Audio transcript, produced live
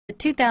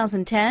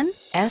2010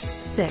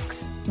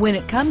 S6. When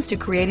it comes to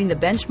creating the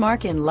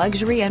benchmark in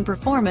luxury and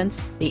performance,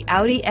 the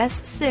Audi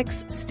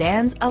S6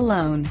 stands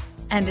alone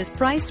and is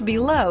priced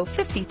below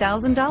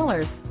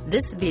 $50,000.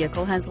 This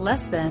vehicle has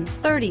less than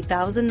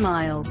 30,000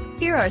 miles.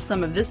 Here are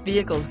some of this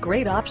vehicle's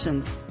great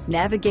options: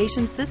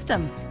 navigation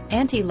system,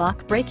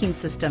 anti-lock braking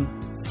system,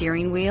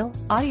 steering wheel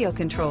audio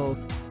controls,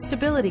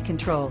 stability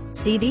control,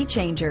 CD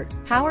changer,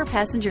 power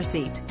passenger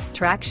seat,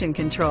 traction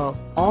control,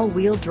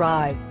 all-wheel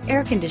drive,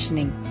 air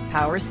conditioning,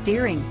 power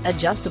steering,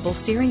 adjustable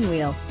steering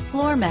wheel,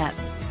 floor mats,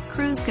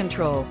 cruise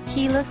control,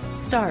 keyless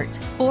start,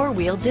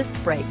 four-wheel disc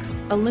brakes,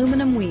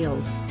 aluminum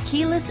wheels,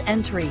 keyless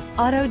entry,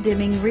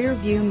 auto-dimming rear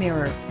view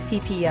mirror,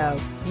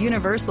 PPO,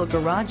 universal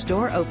garage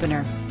door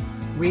opener,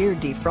 rear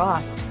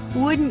defrost.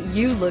 Wouldn't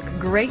you look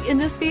great in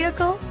this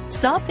vehicle?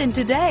 Stop in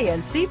today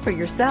and see for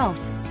yourself.